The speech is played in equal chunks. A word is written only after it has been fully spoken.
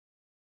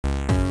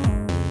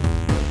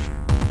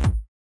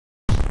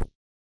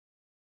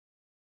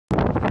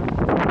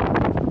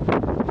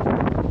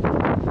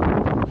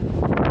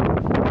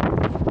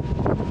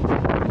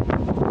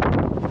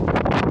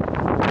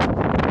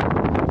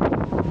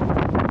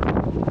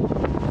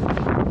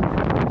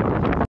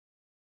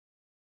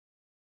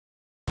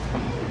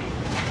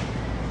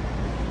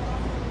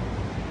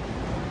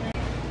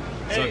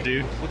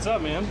dude? What's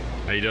up, man?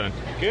 How you doing?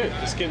 Good.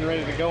 Just getting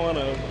ready to go on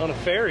a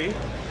ferry,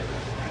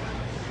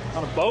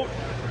 on a boat.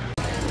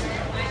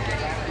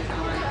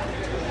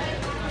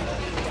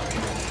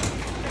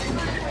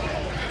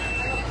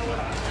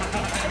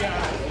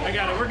 I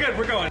got it. We're good.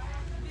 We're going.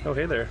 Oh,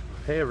 hey there.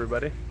 Hey,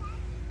 everybody.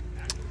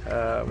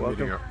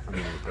 Welcome. I'm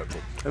eating a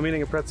pretzel. I'm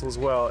eating a pretzel as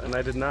well, and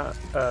I did not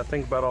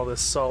think about all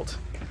this salt.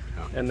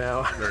 No. And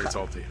now Very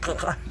salty.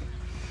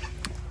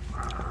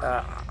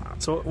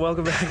 So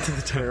welcome back to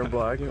the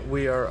Terriblog.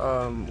 We're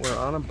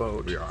on a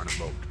boat. We are on a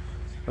boat.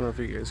 I don't know if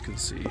you guys can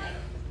see.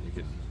 You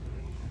can.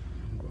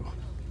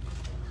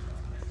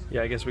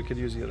 Yeah, I guess we could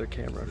use the other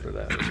camera for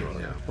that as well.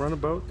 Yeah. We're on a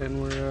boat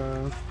and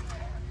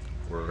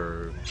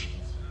We're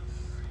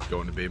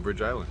going to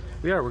Bainbridge Island.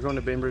 we're going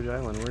to Bainbridge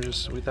Island.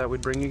 We thought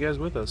we'd bring you guys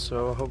with us,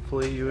 so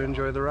hopefully you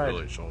enjoy the ride.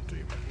 Really salty.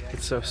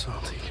 It's so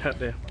salty,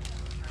 goddamn.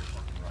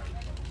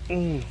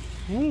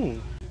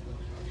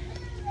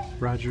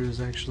 Roger is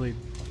actually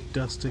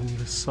dusting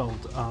the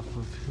salt off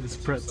of his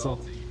pretzel.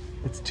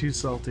 It's too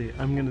salty.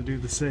 I'm gonna do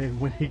the same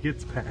when he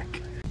gets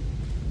back.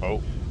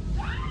 Oh.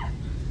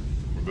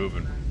 We're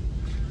moving.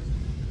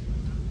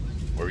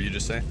 What were you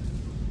just saying?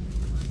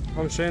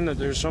 I was saying that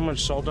there's so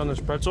much salt on this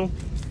pretzel.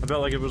 I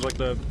felt like it was like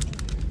the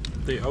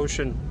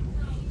ocean,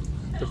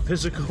 the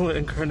physical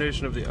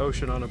incarnation of the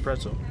ocean on a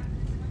pretzel.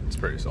 It's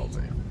pretty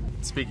salty.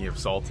 Speaking of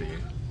salty,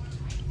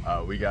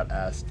 we got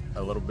asked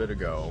a little bit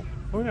ago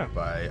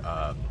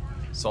by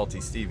Salty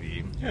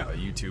Stevie, Yeah. a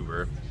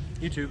YouTuber.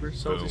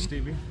 Salty Boom.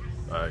 Stevie.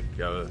 There's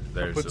Put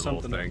the little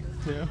something thing.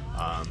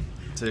 Yeah.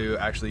 To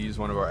actually use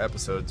one of our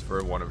episodes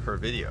for one of her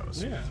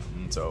videos. Yeah.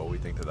 And so we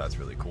think that that's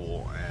really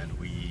cool, and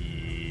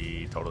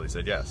we totally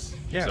said yes.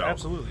 Yeah, So,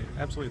 absolutely.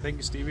 Absolutely. Thank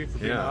you, Stevie, for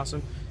being Yeah.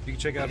 awesome. You can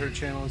check out her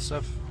channel and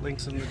stuff.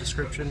 Links in the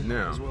description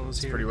Yeah, as well as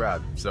it's here. pretty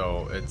rad.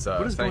 So it's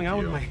What is thank going on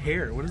you. with my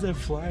hair? What is that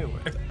fly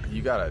away?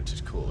 You gotta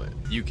just cool it.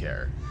 You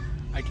care.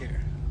 I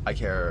care. I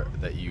care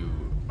that you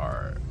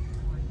are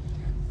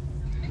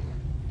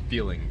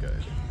feeling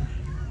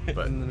good.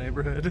 But in the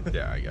neighborhood.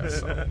 yeah, I guess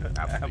so.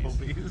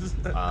 Applebee's.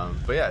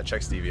 Applebee's. But yeah,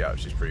 check Stevie out.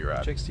 She's pretty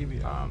rad. Check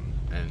Stevie out.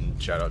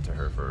 And shout out to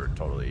her for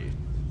totally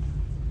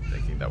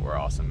thinking that we're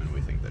awesome, and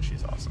we think that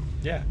she's awesome.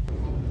 Yeah.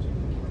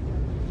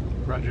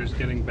 Roger's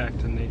getting back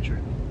to nature.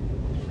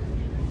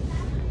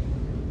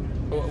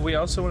 We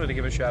also wanted to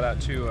give a shout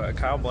out to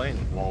Kyle Blaine.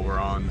 While we're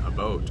on a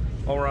boat,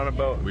 While we're on a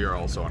boat. we are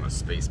also on a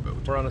space boat.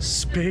 We're on a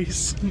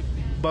space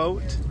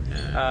boat.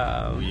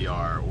 And we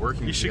are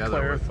working you should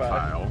together with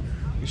clarify. Kyle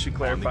You should on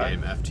clarify. the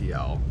game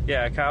FTL.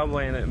 Yeah, Kyle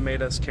Blaine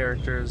made us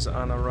characters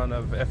on a run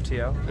of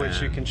FTL, which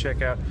you And- can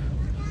check out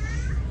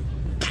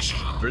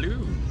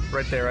Blue.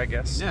 right there, I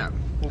guess. Yeah.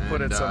 We'll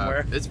put it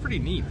somewhere. It's pretty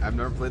neat. I've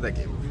never played that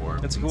game before.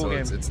 It's a And cool game.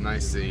 It's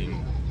nice seeing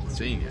it. It's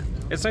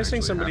nice seeing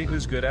actually somebody happen.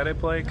 who's good at it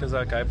play, because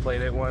like I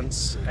played it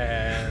once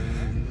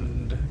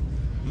and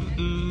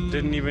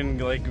didn't even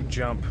like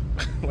jump.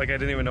 Like I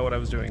didn't even know what I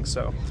was doing.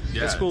 So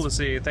Yeah, it's cool to it's-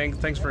 see.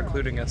 Thanks for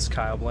including us,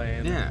 Kyle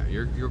Blaine. Yeah,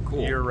 you're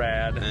cool. You're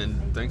rad.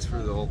 And thanks for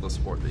all the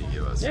support that you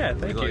give us. Yeah, We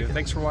thank like you. it.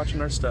 Thanks for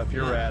watching our stuff.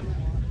 You're Yeah. rad.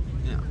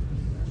 Yeah,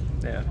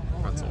 Yeah.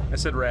 that's all. I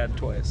said rad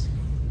twice.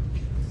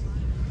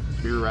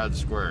 You're rad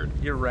squared.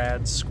 You're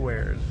rad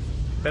squared.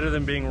 Better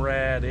than being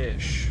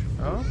radish.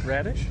 Oh,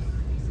 radish?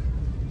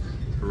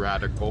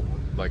 Radical,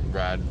 like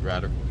radical.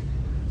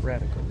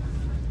 Radical.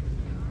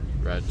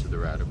 Rad to the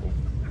radical.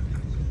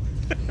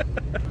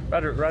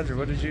 Roger,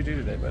 what did you do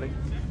today, buddy?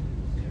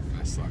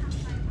 I slept.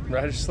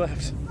 Roger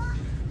slept.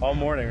 All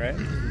morning, right?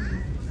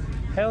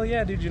 Hell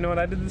yeah, dude. You know what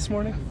I did this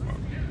morning?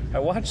 I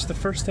watched the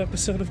first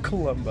episode of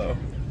Columbo.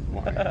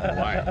 Why?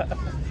 Why?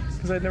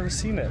 Because I'd never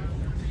seen it.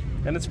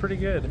 And it's pretty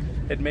good.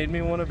 It made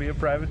me want to be a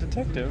private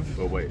detective.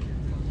 But wait,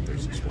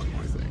 there's just one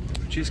more thing.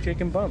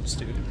 Cheesecake and bumps,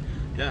 dude.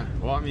 Yeah,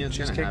 well, I mean, it's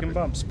gonna Cheesecake and happen.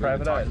 bumps, We've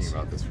private been talking eyes.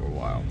 about this for a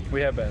while.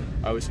 We have been.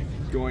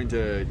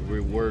 We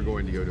were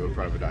going to go to a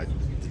private eye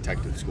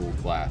detective school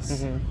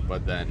class,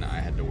 but then I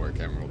had to work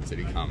Emerald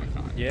City Comic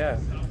Con. Yeah.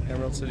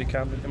 Emerald City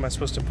Comic. Am I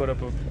supposed to put up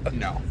a...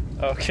 No.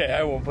 Okay,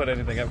 I won't put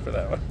anything up for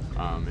that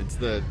one. It's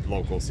the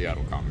local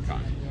Seattle Comic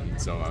Con.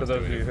 So I was those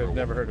of doing you it who have for-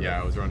 never heard of Yeah,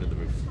 it. I was running the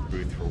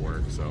booth for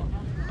work, so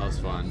that was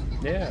fun.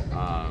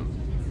 Yeah.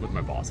 With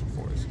my boss, of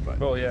course.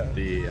 But Oh, yeah.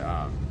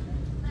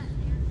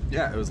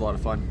 Yeah, it was a lot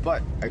of fun,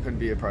 but I couldn't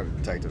be a private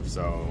detective,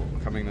 so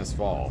coming this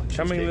fall.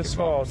 Coming Cheesecake this and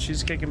fall, Bumps.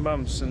 Cheesecake and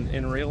Bumps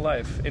in real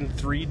life, in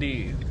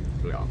 3D.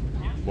 Yeah.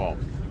 Well,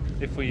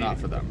 If we... not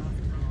for them.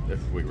 If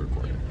we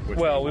record it. Which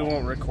Well, we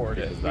won't record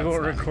it. because We that's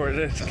won't not record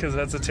good. it because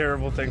that's a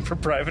terrible thing for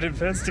private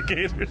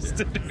investigators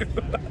to do.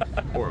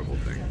 Horrible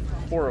thing.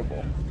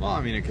 Horrible. Well, I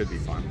mean, it could be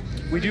fun.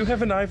 We do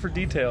have an eye for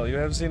detail. You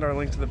have seen our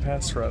Link to the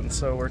Past run,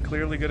 so we're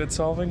clearly good at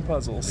solving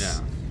puzzles. Yeah.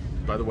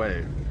 By the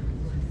way,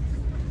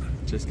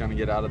 just gonna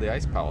get out of the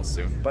ice palace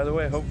soon. By the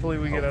way, hopefully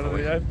we get out of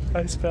the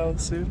Ice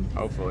Palace soon.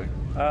 Hopefully.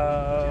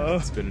 Uh,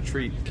 It's been a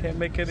treat. Can't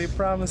make any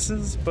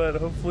promises, but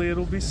hopefully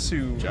it'll be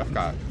soon. Jeff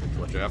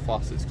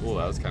lost his school.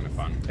 That was kind of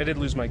fun. I did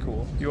lose my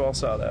cool. You all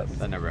saw that.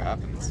 That never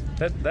happens.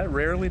 That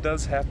rarely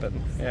does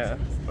happen. Yeah.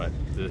 But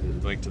the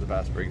Link to the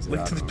Past brings it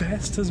Link out. to the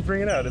Past does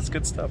bring it out. It's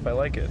good stuff. I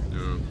like it.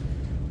 Yeah.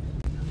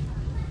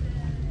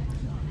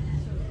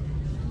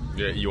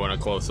 Yeah, you want a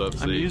close up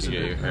so you can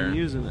get your hair? I'm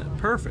using it.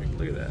 Perfect.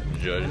 Look at that.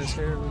 Judge. And his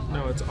hair.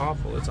 No, it's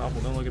awful. It's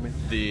awful. Don't look at me.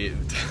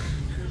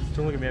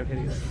 Don't look at me. I'm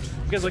hideous.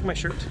 You guys like my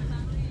shirt?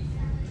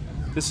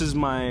 This is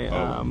my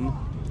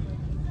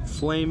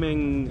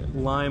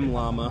flaming lime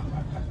llama.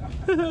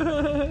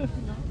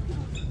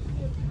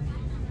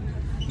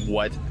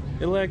 What?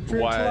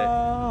 Electric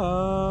llama.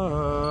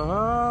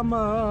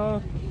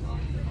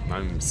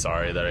 I'm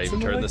sorry that I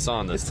even turned this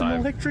on this time. It's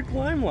an electric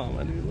lime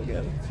llama, dude. Look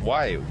at it.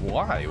 Why?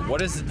 Why?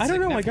 What is it? I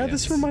don't know. I got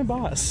this from my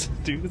boss.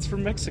 Dude, it's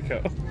from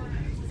Mexico.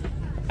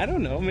 I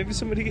don't know. Maybe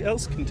somebody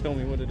else can tell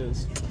me what it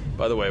is.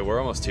 By the way, we're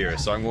almost here,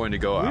 so I'm going to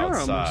go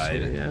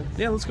outside. Here,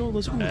 yeah, let's go.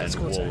 Let's go. And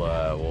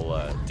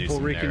we'll do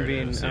some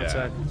reconvene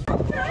outside.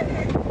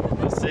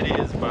 The city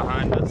is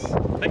behind us.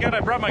 Thank God I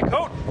brought my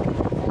coat.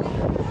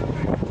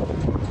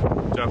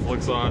 Jeff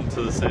looks on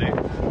to the city.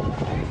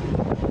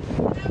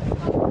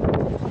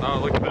 Oh,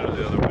 it looks better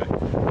the other way.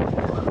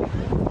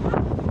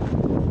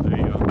 There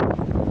you go.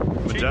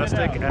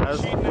 Majestic as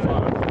fuck.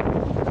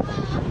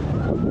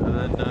 And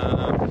then,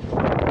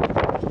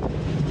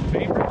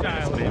 Bainbridge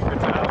Island.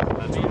 Bainbridge Island.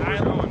 That's the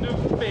island of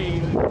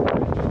Bainbridge.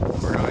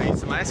 We're going to eat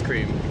some ice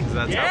cream, because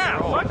that's how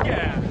we roll. Fuck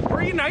yeah.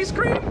 We're eating ice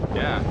cream?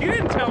 Yeah. You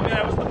didn't tell me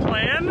that was the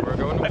plan. We're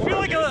going to I feel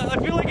like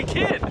a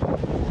kid. I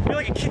feel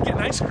like a kid getting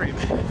ice cream.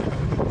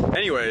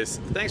 Anyways,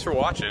 thanks for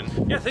watching.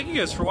 Yeah, thank you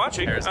guys for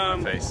watching. Here's my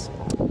face.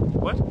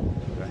 What?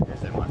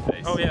 Here's in my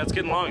face. Oh yeah, it's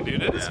getting long,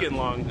 dude. It is getting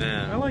long.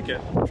 Yeah. I like it.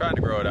 I'm trying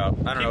to grow it out.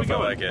 I don't know if I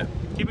like it.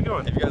 Keep it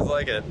going. If you guys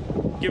like it,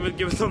 give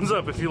it a thumbs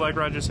up if you like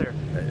Roger's hair.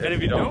 And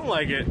if you don't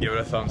like it, give it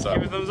a thumbs up.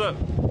 Give it a thumbs up.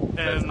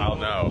 And I'll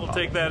know. We'll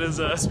take that as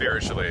a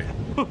spiritually.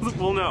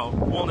 We'll know.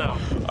 We'll know.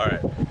 All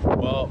right.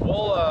 Well,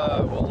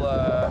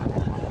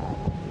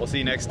 we'll see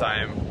you next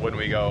time when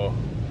we go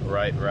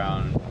right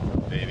round,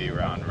 baby,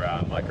 round,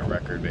 like a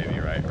record, baby,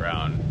 right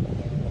round.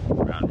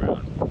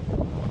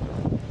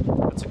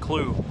 That's a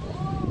clue.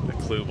 The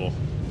clueable.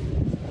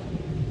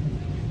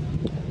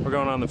 We're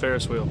going on the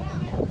Ferris wheel.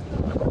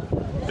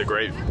 The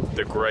great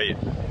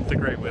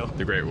wheel.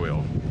 The great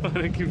wheel. I'm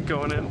gonna keep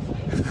going in.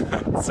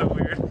 It's so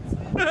weird.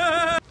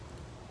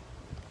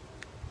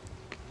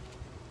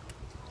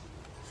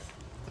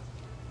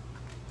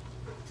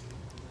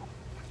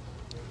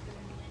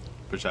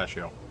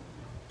 Pistachio.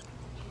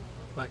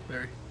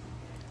 Blackberry.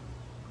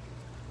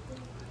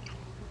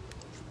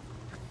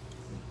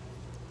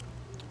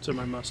 It's in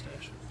my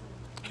mustache.